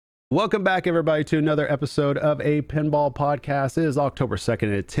Welcome back, everybody, to another episode of a Pinball Podcast. It is October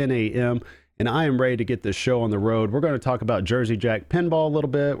 2nd at 10 a.m., and I am ready to get this show on the road. We're going to talk about Jersey Jack Pinball a little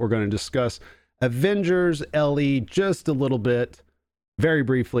bit. We're going to discuss Avengers LE just a little bit, very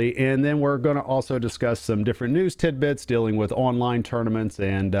briefly, and then we're going to also discuss some different news tidbits dealing with online tournaments.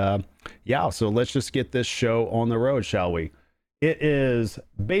 And so let's just get this show on the road, shall we? It is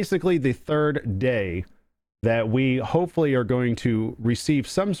basically the third day that we hopefully are going to receive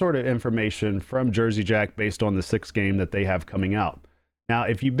some sort of information from Jersey Jack based on the sixth game that they have coming out. Now,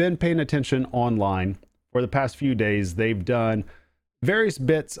 if you've been paying attention online for the past few days, they've done various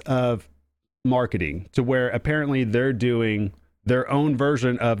bits of marketing to where apparently they're doing their own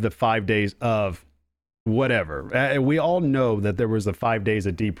version of the 5 days of whatever. We all know that there was the 5 days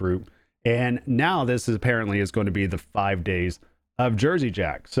of Deep Root, and now this is apparently is going to be the 5 days of Jersey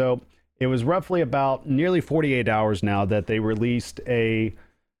Jack. So it was roughly about nearly 48 hours now that they released a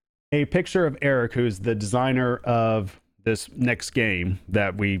picture of Eric, who's the designer of this next game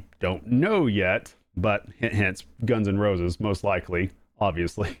that we don't know yet, but hence Guns N' Roses, most likely,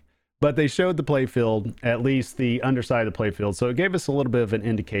 obviously. But they showed the playfield, at least the underside of the playfield, so it gave us a little bit of an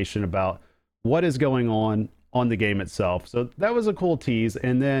indication about what is going on the game itself. So that was a cool tease.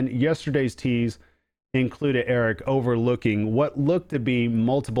 And then yesterday's tease included Eric overlooking what looked to be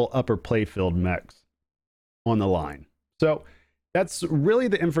multiple upper playfield mechs on the line. So that's really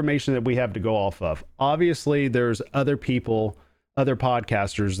the information that we have to go off of. Obviously, there's other people, other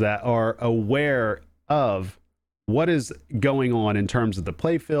podcasters that are aware of what is going on in terms of the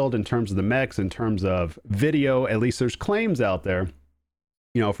playfield, in terms of the mechs, in terms of video. At least there's claims out there,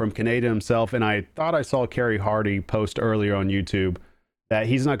 from Canada himself. And I thought I saw Kerry Hardy post earlier on YouTube that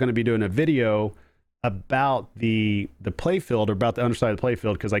he's not going to be doing a video about the playfield or about the underside of the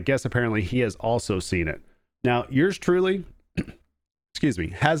playfield, because I guess apparently he has also seen it. Now, yours truly,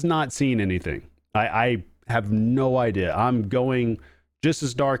 has not seen anything. I have no idea. I'm going just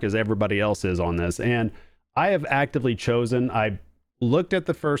as dark as everybody else is on this, and I have actively chosen. I looked at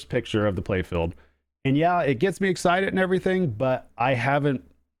the first picture of the playfield, and yeah, it gets me excited and everything, but I haven't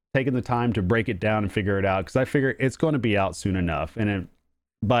taken the time to break it down and figure it out, because I figure it's going to be out soon enough. And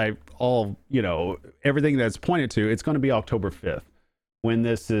by all, everything that's pointed to, it's going to be October 5th when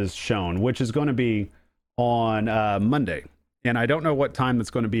this is shown, which is going to be on Monday. And I don't know what time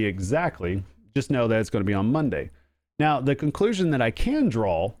that's going to be exactly, just know that it's going to be on Monday. Now, the conclusion that I can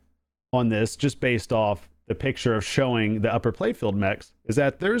draw on this, just based off the picture of showing the upper playfield mechs, is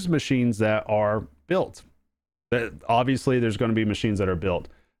that there's machines that are built. That obviously there's going to be machines that are built.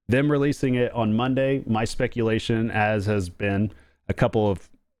 Them releasing it on Monday, my speculation, as has been a couple of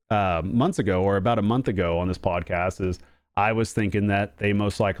months ago, or about a month ago on this podcast, is I was thinking that they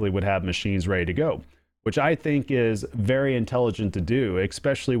most likely would have machines ready to go, which I think is very intelligent to do,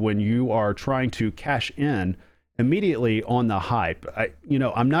 especially when you are trying to cash in immediately on the hype.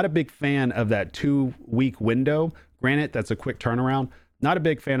 I'm not a big fan of that 2-week window. Granted, that's a quick turnaround. Not a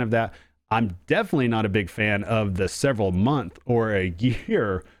big fan of that. I'm definitely not a big fan of the several month or a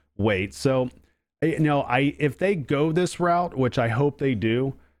year wait. So, if they go this route, which I hope they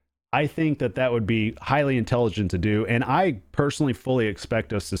do, I think that would be highly intelligent to do. And I personally fully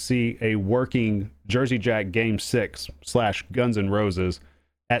expect us to see a working Jersey Jack Game 6 / Guns N' Roses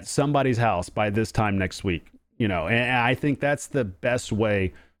at somebody's house by this time next week. And I think that's the best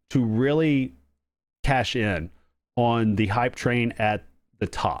way to really cash in on the hype train at the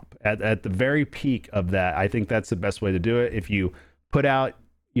top, at the very peak of that. I think that's the best way to do it. If you put out,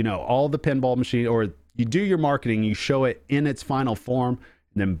 all the pinball machine, or you do your marketing, you show it in its final form,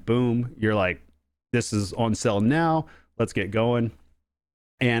 and then boom, you're like, this is on sale now, let's get going.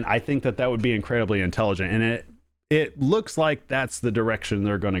 And I think that would be incredibly intelligent. And it looks like that's the direction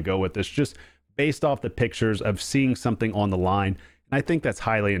they're going to go with this, just based off the pictures of seeing something on the line. And I think that's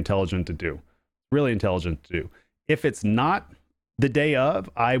highly intelligent to do. Really intelligent to do. If it's not the day of,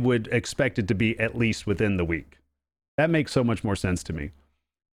 I would expect it to be at least within the week. That makes so much more sense to me.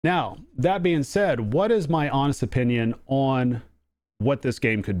 Now, that being said, what is my honest opinion on what this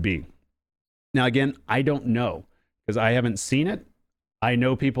game could be? Now, again, I don't know, because I haven't seen it. I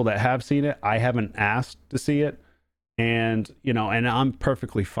know people that have seen it. I haven't asked to see it. And, and I'm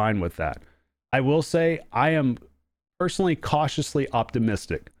perfectly fine with that. I will say I am personally cautiously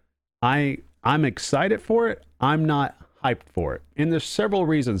optimistic. I'm excited for it. I'm not hyped for it. And there's several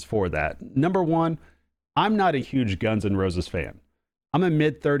reasons for that. Number one, I'm not a huge Guns N' Roses fan. I'm a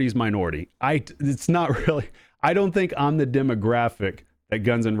mid-30s minority. It's not really, I don't think I'm the demographic that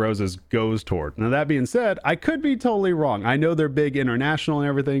Guns N' Roses goes toward. Now, that being said, I could be totally wrong. I know they're big international and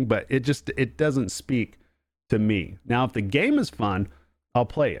everything, but it doesn't speak to me. Now, if the game is fun, I'll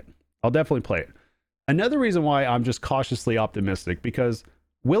play it. I'll definitely play it. Another reason why I'm just cautiously optimistic, because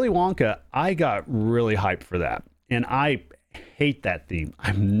Willy Wonka, I got really hyped for that. And I hate that theme.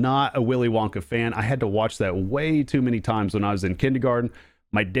 I'm not a Willy Wonka fan. I had to watch that way too many times when I was in kindergarten.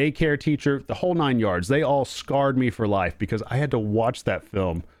 My daycare teacher, the whole 9 yards, they all scarred me for life because I had to watch that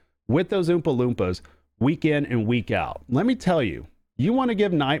film with those Oompa Loompas week in and week out. Let me tell you, you want to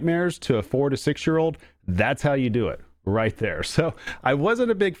give nightmares to a 4 to 6-year-old, that's how you do it right there. So I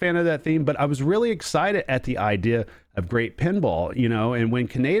wasn't a big fan of that theme, but I was really excited at the idea of Great Pinball, you know, and when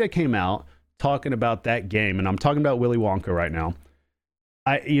Kaneda came out talking about that game, and I'm talking about Willy Wonka right now,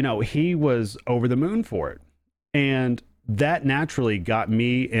 he was over the moon for it. And that naturally got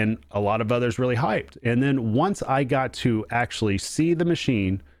me and a lot of others really hyped. And then once I got to actually see the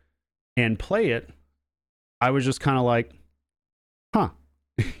machine and play it, I was just kind of like, huh.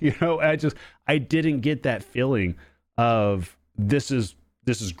 I didn't get that feeling of this is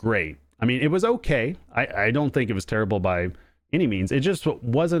great. I mean, it was okay. I don't think it was terrible by any means. It just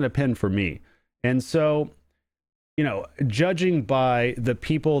wasn't a pen for me. And so, judging by the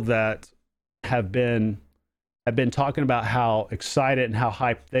people that have been talking about how excited and how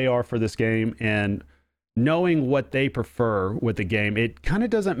hyped they are for this game, and knowing what they prefer with the game, it kind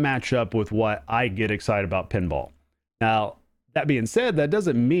of doesn't match up with what I get excited about pinball. Now, that being said, that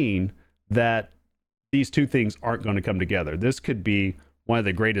doesn't mean that these two things aren't going to come together. This could be one of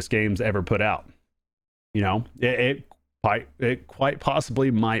the greatest games ever put out. It quite possibly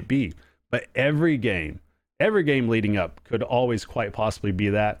might be. But every game leading up could always quite possibly be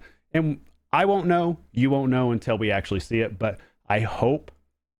that. And I won't know, you won't know until we actually see it. But I hope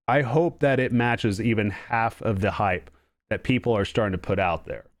that it matches even half of the hype that people are starting to put out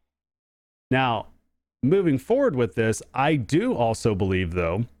there. Now, moving forward with this, I do also believe,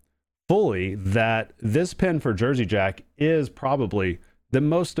 though, fully that this pin for Jersey Jack is probably the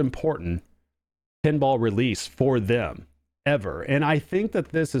most important pinball release for them ever. And I think that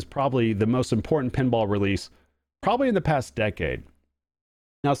this is probably the most important pinball release probably in the past decade.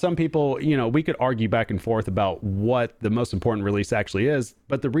 Now, some people, we could argue back and forth about what the most important release actually is,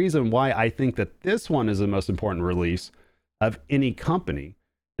 but the reason why I think that this one is the most important release of any company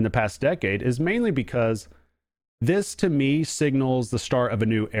in the past decade is mainly because this, to me, signals the start of a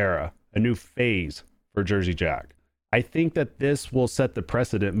new era, a new phase for Jersey Jack. I think that this will set the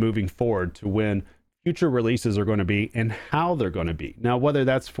precedent moving forward to when future releases are going to be and how they're going to be. Now, whether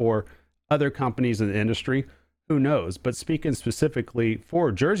that's for other companies in the industry, who knows? But speaking specifically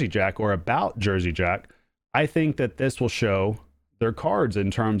for Jersey Jack or about Jersey Jack, I think that this will show their cards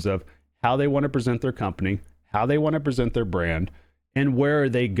in terms of how they want to present their company, how they want to present their brand, and where are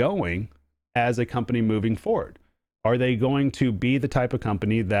they going as a company moving forward. Are they going to be the type of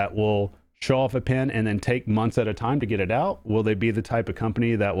company that will show off a pin and then take months at a time to get it out? Will they be the type of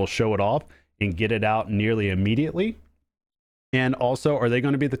company that will show it off and get it out nearly immediately? And also, are they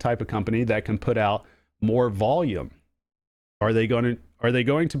going to be the type of company that can put out more volume? Are they going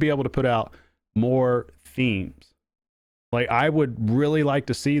to be able to put out more themes? Like, I would really like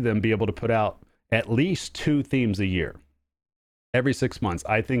to see them be able to put out at least 2 themes a year, every 6 months.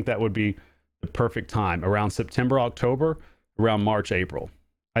 I think that would be the perfect time, around September, October, around March, April.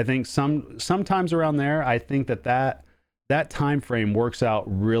 I think sometimes around there, I think that time frame works out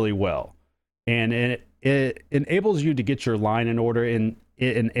really well. And it enables you to get your line in order, and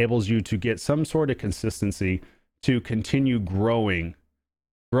it enables you to get some sort of consistency to continue growing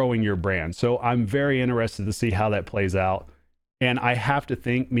your brand. So I'm very interested to see how that plays out. And I have to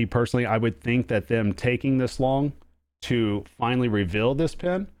think, me personally, I would think that them taking this long to finally reveal this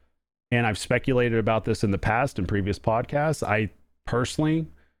pin, and I've speculated about this in the past in previous podcasts, I personally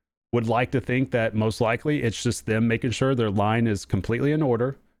would like to think that most likely it's just them making sure their line is completely in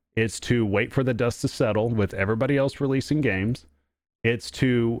order. It's to wait for the dust to settle with everybody else releasing games. It's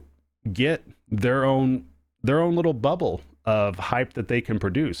to get their own little bubble of hype that they can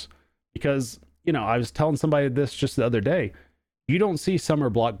produce. Because, I was telling somebody this just the other day, you don't see summer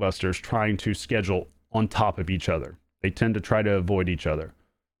blockbusters trying to schedule on top of each other. They tend to try to avoid each other.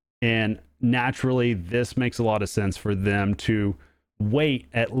 And naturally, this makes a lot of sense for them to wait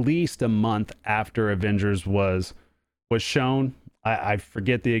at least a month after Avengers was shown. I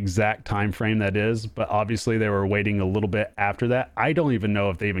forget the exact time frame that is, but obviously they were waiting a little bit after that. I don't even know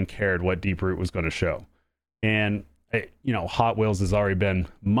if they even cared what Deep Root was going to show. And, Hot Wheels has already been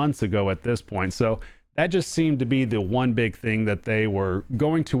months ago at this point. So that just seemed to be the one big thing that they were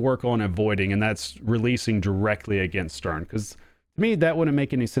going to work on avoiding, and that's releasing directly against Stern. Because to me, that wouldn't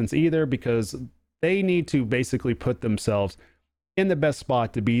make any sense either, because they need to basically put themselves in the best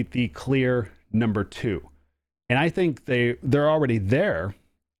spot to be the clear number 2. And I think they're already there.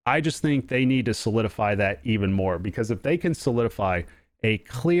 I just think they need to solidify that even more, because if they can solidify a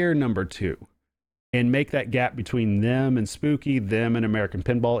clear number two and make that gap between them and Spooky, them and American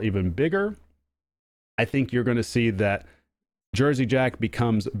Pinball even bigger, I think you're going to see that Jersey Jack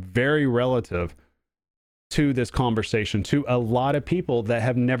becomes very relative to this conversation to a lot of people that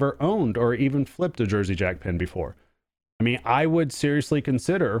have never owned or even flipped a Jersey Jack pin before. I mean, I would seriously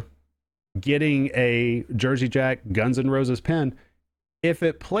consider getting a Jersey Jack Guns N' Roses pin if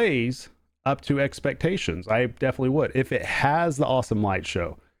it plays up to expectations. I definitely would. If it has the awesome light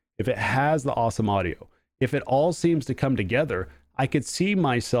show, if it has the awesome audio, if it all seems to come together, I could see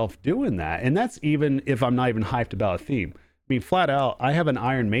myself doing that. And that's even if I'm not even hyped about a theme. I mean, flat out, I have an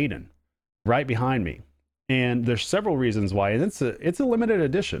Iron Maiden right behind me. And there's several reasons why. And it's a limited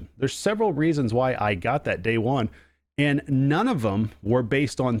edition. There's several reasons why I got that day one. And none of them were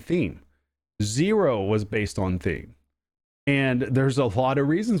based on theme. Zero was based on theme. And there's a lot of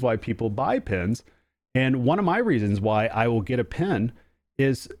reasons why people buy pins. And one of my reasons why I will get a pin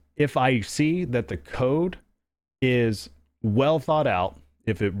is if I see that the code is well thought out,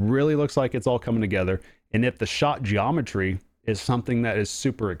 if it really looks like it's all coming together, and if the shot geometry is something that is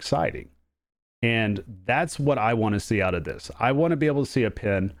super exciting. And that's what I want to see out of this. I want to be able to see a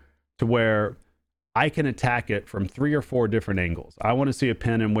pin to where I can attack it from 3 or 4 different angles. I want to see a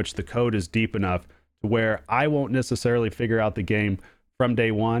pin in which the code is deep enough to where I won't necessarily figure out the game from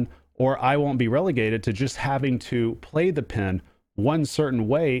day one, or I won't be relegated to just having to play the pin one certain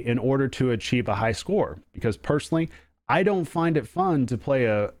way in order to achieve a high score. Because personally, I don't find it fun to play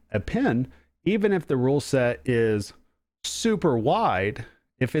a pin, even if the rule set is super wide.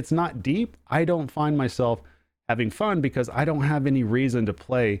 If it's not deep, I don't find myself having fun because I don't have any reason to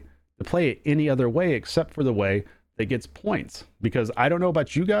play it any other way except for the way that gets points. Because I don't know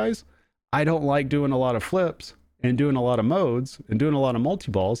about you guys, I don't like doing a lot of flips and doing a lot of modes and doing a lot of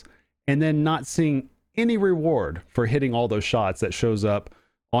multi-balls and then not seeing any reward for hitting all those shots that shows up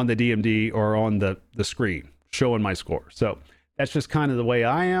on the DMD or on the screen showing my score. So that's just kind of the way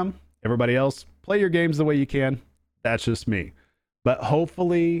I am. Everybody else, play your games the way you can. That's just me. But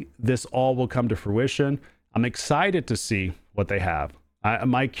hopefully this all will come to fruition. I'm excited to see what they have.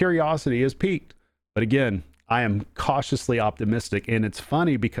 My curiosity is piqued. But again, I am cautiously optimistic. And it's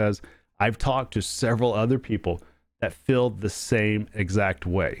funny because I've talked to several other people that feel the same exact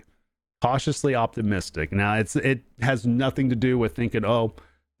way. Cautiously optimistic. Now, it has nothing to do with thinking, oh,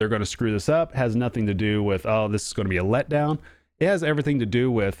 they're going to screw this up. It has nothing to do with, oh, this is going to be a letdown. It has everything to do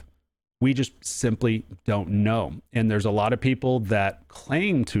with we just simply don't know. And there's a lot of people that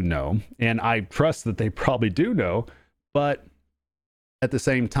claim to know, and I trust that they probably do know, but at the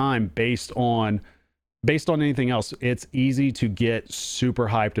same time, based on anything else, it's easy to get super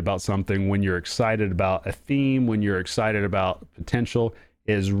hyped about something when you're excited about a theme, when you're excited about potential.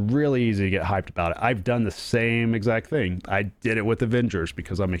 It is really easy to get hyped about it. I've done the same exact thing. I did it with Avengers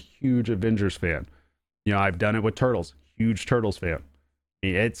because I'm a huge Avengers fan. You know, I've done it with Turtles, huge Turtles fan.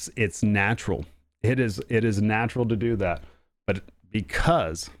 It's natural. It is natural to do that. But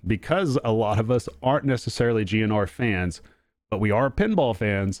because a lot of us aren't necessarily GnR fans, but we are pinball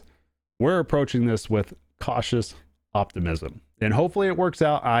fans, we're approaching this with cautious optimism. And hopefully it works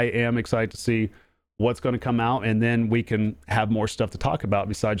out. I am excited to see what's going to come out, and then we can have more stuff to talk about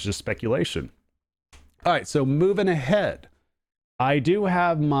besides just speculation. All right, so moving ahead, I do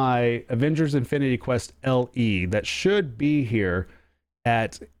have my Avengers Infinity Quest LE that should be here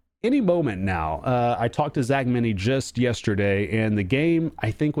at any moment now. I talked to Zach Mini just yesterday, and the game I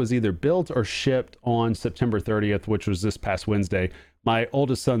think was either built or shipped on September 30th, which was this past Wednesday. My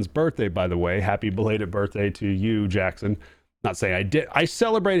oldest son's birthday, by the way. Happy belated birthday to you, Jackson. Not saying I did. I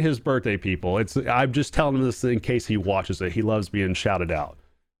celebrate his birthday, people. I'm just telling him this in case he watches it. He loves being shouted out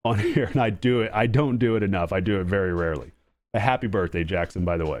on here, and I do it. I don't do it enough. I do it very rarely. A happy birthday, Jackson,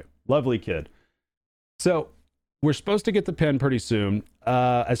 by the way. Lovely kid. So we're supposed to get the pin pretty soon.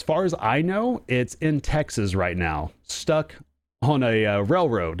 As far as I know, it's in Texas right now, stuck on a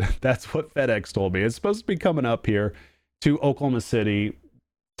railroad. That's what FedEx told me. It's supposed to be coming up here to Oklahoma City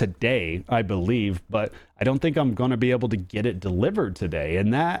today, I believe, but I don't think I'm going to be able to get it delivered today.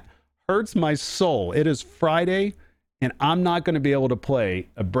 And that hurts my soul. It is Friday, and I'm not going to be able to play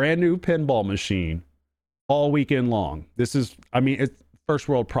a brand new pinball machine all weekend long. It's first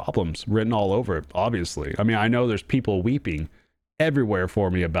world problems written all over it, obviously. I mean, I know there's people weeping everywhere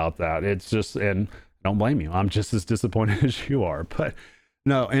for me about that. It's just, and I don't blame you. I'm just as disappointed as you are. But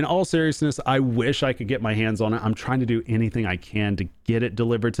no, in all seriousness, I wish I could get my hands on it. I'm trying to do anything I can to get it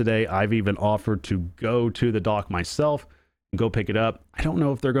delivered today. I've even offered to go to the dock myself and go pick it up. I don't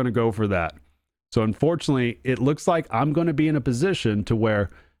know if they're going to go for that. So unfortunately, it looks like I'm going to be in a position to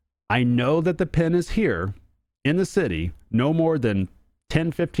where I know that the pin is here in the city, no more than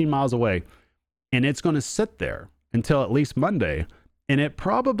 10, 15 miles away, and it's going to sit there until at least Monday, and it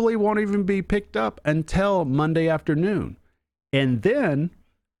probably won't even be picked up until Monday afternoon. And then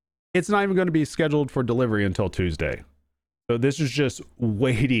it's not even going to be scheduled for delivery until Tuesday. So this is just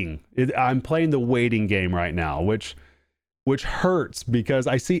waiting. I'm playing the waiting game right now, which hurts because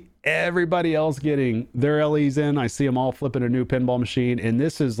I see everybody else getting their LEs in. I see them all flipping a new pinball machine. And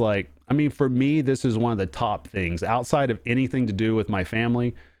this is like, I mean, for me, this is one of the top things outside of anything to do with my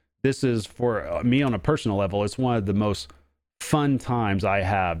family. This is for me on a personal level. It's one of the most fun times I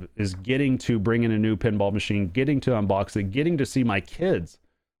have is getting to bring in a new pinball machine, getting to unbox it, getting to see my kids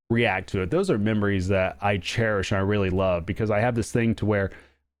react to it. Those are memories that I cherish and I really love because I have this thing to where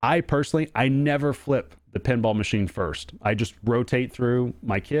I never flip the pinball machine first. I just rotate through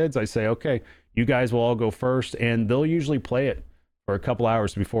my kids. I say, okay, you guys will all go first, and they'll usually play it for a couple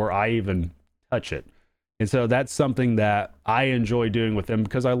hours before I even touch it. And so that's something that I enjoy doing with them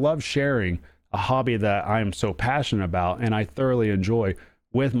because I love sharing a hobby that I am so passionate about and I thoroughly enjoy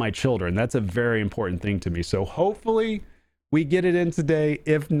with my children. That's a very important thing to me. So hopefully we get it in today.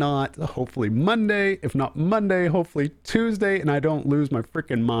 If not, hopefully Monday. If not Monday, hopefully Tuesday. And I don't lose my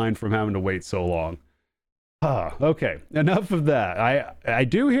freaking mind from having to wait so long. Okay, enough of that. I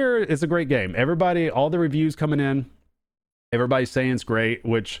do hear it's a great game. Everybody, all the reviews coming in, everybody's saying it's great,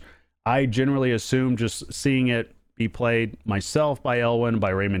 which I generally assume just seeing it be played myself by Elwin, by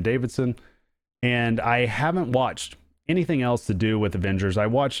Raymond Davidson. And I haven't watched anything else to do with Avengers. I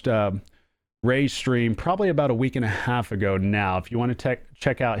watched Ray's stream probably about a week and a half ago now. If you want to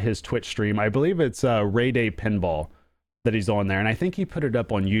check out his Twitch stream, I believe it's Ray Day Pinball that he's on there. And I think he put it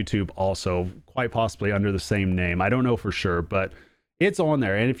up on YouTube also, quite possibly under the same name. I don't know for sure, but it's on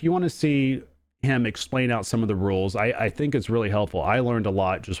there. And if you want to see him explain out some of the rules, I think it's really helpful. I learned a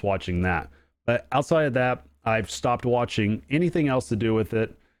lot just watching that. But outside of that, I've stopped watching anything else to do with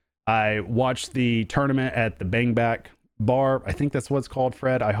it. I watched the tournament at the Bang Back Bar. I think that's what it's called,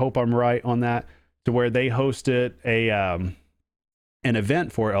 Fred. I hope I'm right on that, to where they hosted an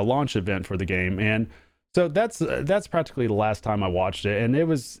event for a launch event for the game. And so that's practically the last time I watched it. And it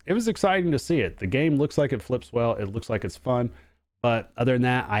was exciting to see it. The game looks like it flips well. It looks like it's fun. But other than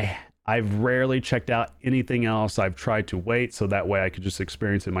that, I've rarely checked out anything else. I've tried to wait so that way I could just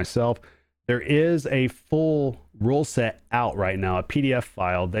experience it myself. There is a full rule set out right now, a PDF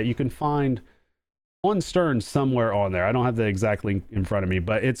file that you can find on Stern somewhere on there. I don't have the exact link in front of me,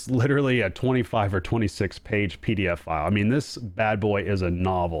 but it's literally a 25 or 26 page PDF file. I mean, this bad boy is a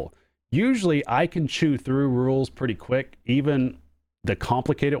novel. Usually I can chew through rules pretty quick, even the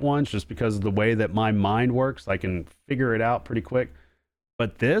complicated ones, just because of the way that my mind works. I can figure it out pretty quick.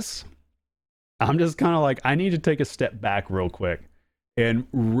 But this, I'm just kind of like, I need to take a step back real quick and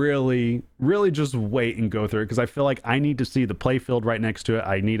really just wait and go through it, because I feel like I need to see the play field right next to it.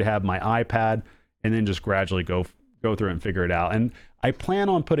 I need to have my iPad and then just gradually go through it and figure it out. And I plan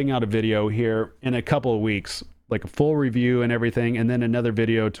on putting out a video here in a couple of weeks, like a full review and everything, and then another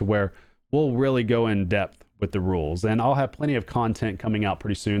video to where we'll really go in depth with the rules. And I'll have plenty of content coming out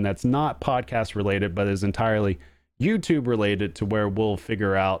pretty soon that's not podcast related, but is entirely YouTube related, to where we'll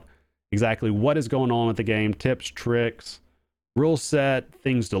figure out exactly what is going on with the game, tips, tricks, rule set,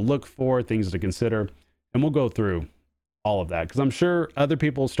 things to look for, things to consider, and we'll go through all of that, because I'm sure other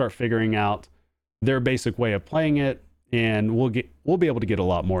people start figuring out their basic way of playing it, and we'll be able to get a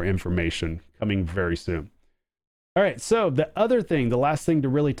lot more information coming very soon. All right, so the last thing to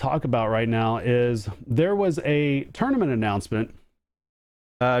really talk about right now is there was a tournament announcement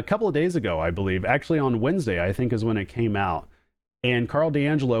a couple of days ago, I believe, actually on Wednesday, I think is when it came out. And Carl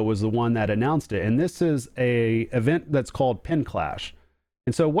D'Angelo was the one that announced it. And this is a event that's called Pin Clash.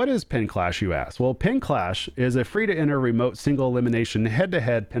 And so what is Pin Clash, you ask? Well, Pin Clash is a free-to-enter remote single elimination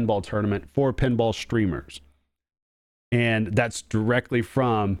head-to-head pinball tournament for pinball streamers. And that's directly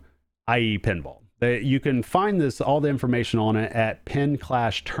from IE Pinball. You can find all the information on it at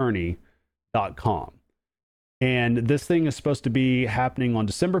pinclashtourney.com. And this thing is supposed to be happening on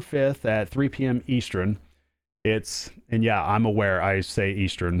December 5th at 3 p.m. Eastern. And yeah, I'm aware I say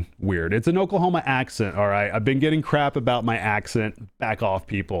Eastern weird. It's an Oklahoma accent, all right? I've been getting crap about my accent. Back off,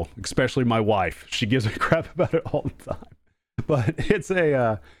 people, especially my wife. She gives me crap about it all the time. But it's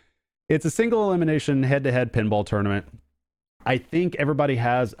a single elimination head-to-head pinball tournament. I think everybody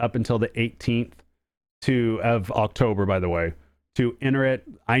has up until the 18th of October, by the way, to enter it.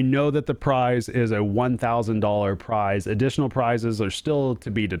 I know that the prize is a $1,000 prize. Additional prizes are still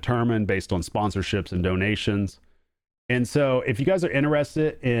to be determined based on sponsorships and donations. And so if you guys are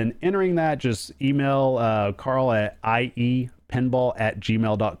interested in entering that, just email Carl at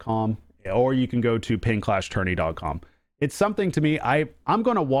iepinball@gmail.com, or you can go to pinclashtourney.com. It's something to me. I'm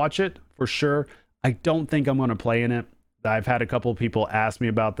going to watch it for sure. I don't think I'm going to play in it. I've had a couple of people ask me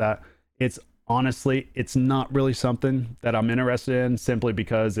about that. It's honestly, it's not really something that I'm interested in, simply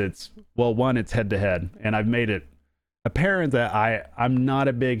because it's, well, one, it's head to head, and I've made it apparent that I'm not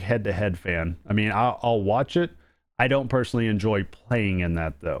a big head to head fan. I mean, I'll watch it. I don't personally enjoy playing in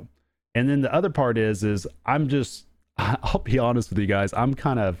that though. And then the other part is I'm just, I'll be honest with you guys, I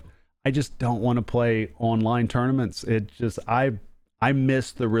just don't want to play online tournaments. It just, I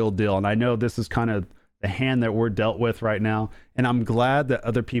miss the real deal. And I know this is kind of the hand that we're dealt with right now. And I'm glad that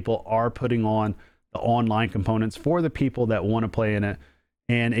other people are putting on the online components for the people that want to play in it.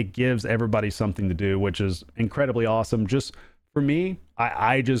 And it gives everybody something to do, which is incredibly awesome. Just for me,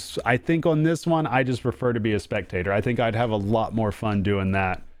 I think on this one, I just prefer to be a spectator. I think I'd have a lot more fun doing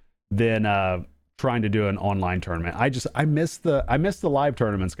that than trying to do an online tournament. I miss the live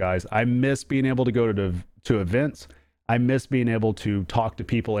tournaments, guys. I miss being able to go to events. I miss being able to talk to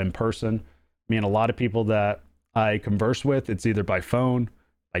people in person. I mean, a lot of people that I converse with, it's either by phone,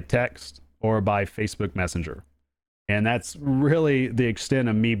 by text, or by Facebook Messenger. And that's really the extent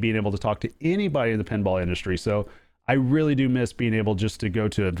of me being able to talk to anybody in the pinball industry. So I really do miss being able just to go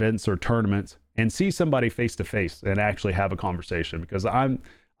to events or tournaments and see somebody face to face and actually have a conversation, because I'm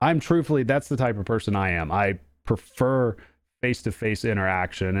truthfully, that's the type of person I am. I prefer face to face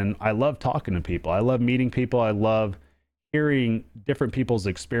interaction, and I love talking to people. I love meeting people. I love hearing different people's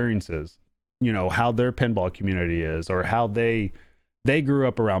experiences, you know, how their pinball community is, or how they grew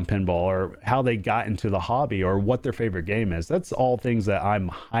up around pinball, or how they got into the hobby, or what their favorite game is. That's all things that I'm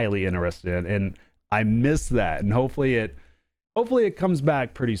highly interested in, and I miss that. And hopefully it comes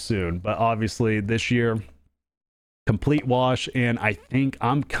back pretty soon. But obviously this year, complete wash, and I think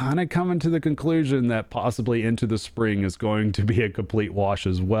I'm kind of coming to the conclusion that possibly into the spring is going to be a complete wash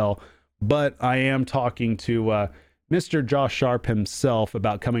as well. But I am talking to Mr. Josh Sharp himself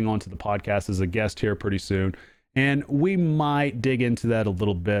about coming onto the podcast as a guest here pretty soon. And we might dig into that a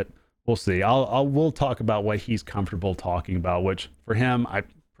little bit. We'll see. We'll talk about what he's comfortable talking about, which for him, I'm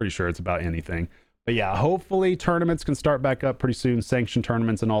pretty sure it's about anything. But yeah, hopefully tournaments can start back up pretty soon, sanctioned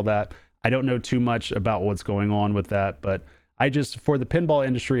tournaments and all that. I don't know too much about what's going on with that, but I just, for the pinball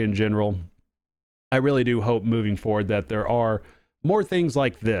industry in general, I really do hope moving forward that there are more things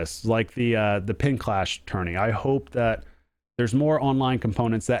like this, like the Pin Clash tourney. I hope that there's more online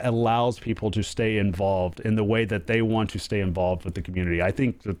components that allows people to stay involved in the way that they want to stay involved with the community. I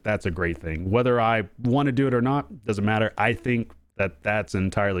think that that's a great thing. Whether I want to do it or not, doesn't matter. I think that that's an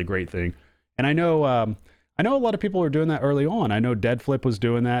entirely great thing. And I know a lot of people are doing that early on. I know Dead Flip was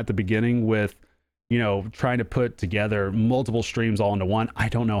doing that at the beginning with, you know, trying to put together multiple streams all into one. I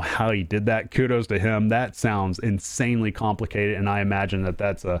don't know how he did that. Kudos to him. That sounds insanely complicated, and I imagine that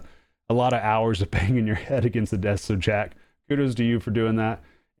that's a lot of hours of banging your head against the desk. So Jack, kudos to you for doing that.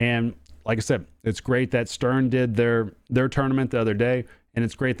 And like I said, it's great that Stern did their tournament the other day, and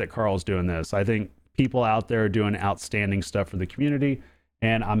it's great that Carl's doing this. I think people out there are doing outstanding stuff for the community,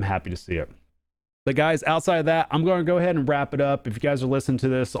 and I'm happy to see it. But guys, outside of that, I'm going to go ahead and wrap it up. If you guys are listening to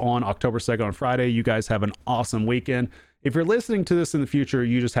this on October 2nd on Friday, you guys have an awesome weekend. If you're listening to this in the future,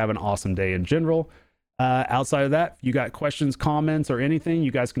 you just have an awesome day in general. Outside of that, if you got questions, comments, or anything, you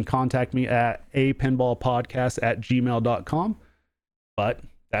guys can contact me at apinballpodcast@gmail.com. But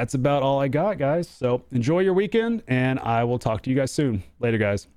that's about all I got, guys. So enjoy your weekend, and I will talk to you guys soon. Later, guys.